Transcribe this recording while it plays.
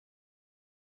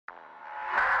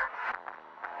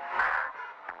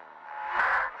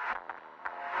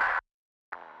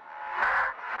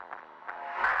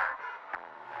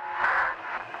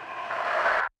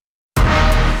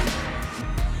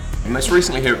And most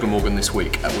recently here at Glamorgan this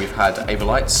week, we've had Ava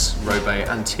Lights, Robe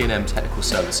and T&M Technical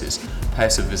Services pay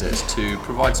us a visit to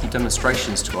provide some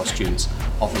demonstrations to our students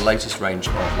of the latest range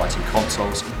of lighting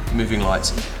consoles, moving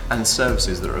lights and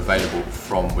services that are available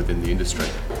from within the industry.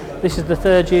 This is the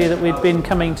third year that we've been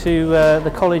coming to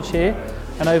the college here,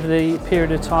 and over the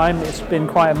period of time it's been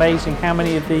quite amazing how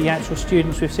many of the actual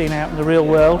students we've seen out in the real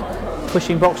world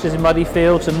pushing boxes in muddy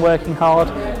fields and working hard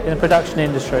in the production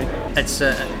industry. It's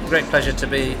a great pleasure to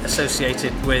be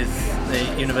associated with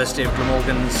the University of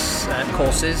Glamorgan's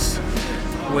courses.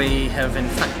 We have in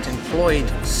fact employed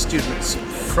students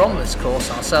from this course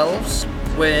ourselves.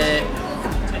 We're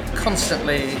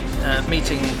constantly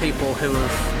meeting people who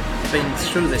have been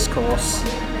through this course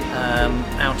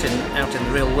out in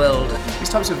the real world. These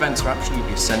types of events are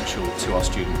absolutely essential to our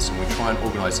students, and we try and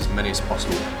organise as many as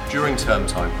possible during term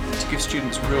time to give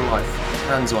students real life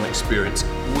hands-on experience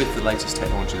with the latest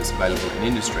technology that's available in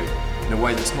industry in a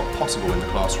way that's not possible in the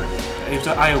classroom. It was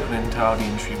eye-opening to how the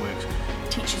industry works.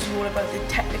 It teaches you all about the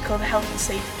technical, the health and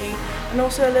safety, and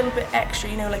also a little bit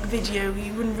extra, like video.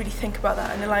 You wouldn't really think about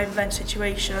that in a live event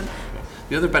situation.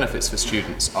 The other benefits for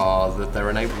students are that they're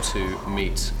enabled to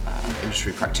meet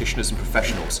industry practitioners and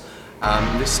professionals.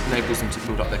 This enables them to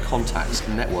build up their contacts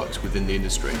and networks within the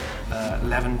industry.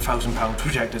 £11,000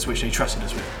 projectors which they trusted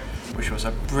us with, which was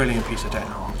a brilliant piece of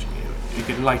technology. You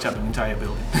could light up an entire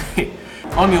building.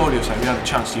 On the audio side, we had the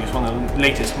chance to use one of the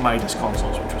latest Midas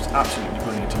consoles, which was absolutely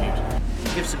brilliant to use.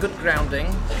 It gives a good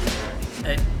grounding.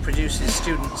 It produces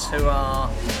students who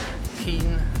are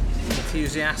keen,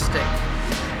 enthusiastic,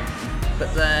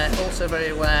 but they're also very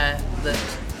aware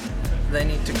that they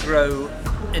need to grow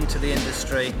into the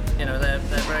industry. They're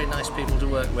very nice people to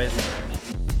work with.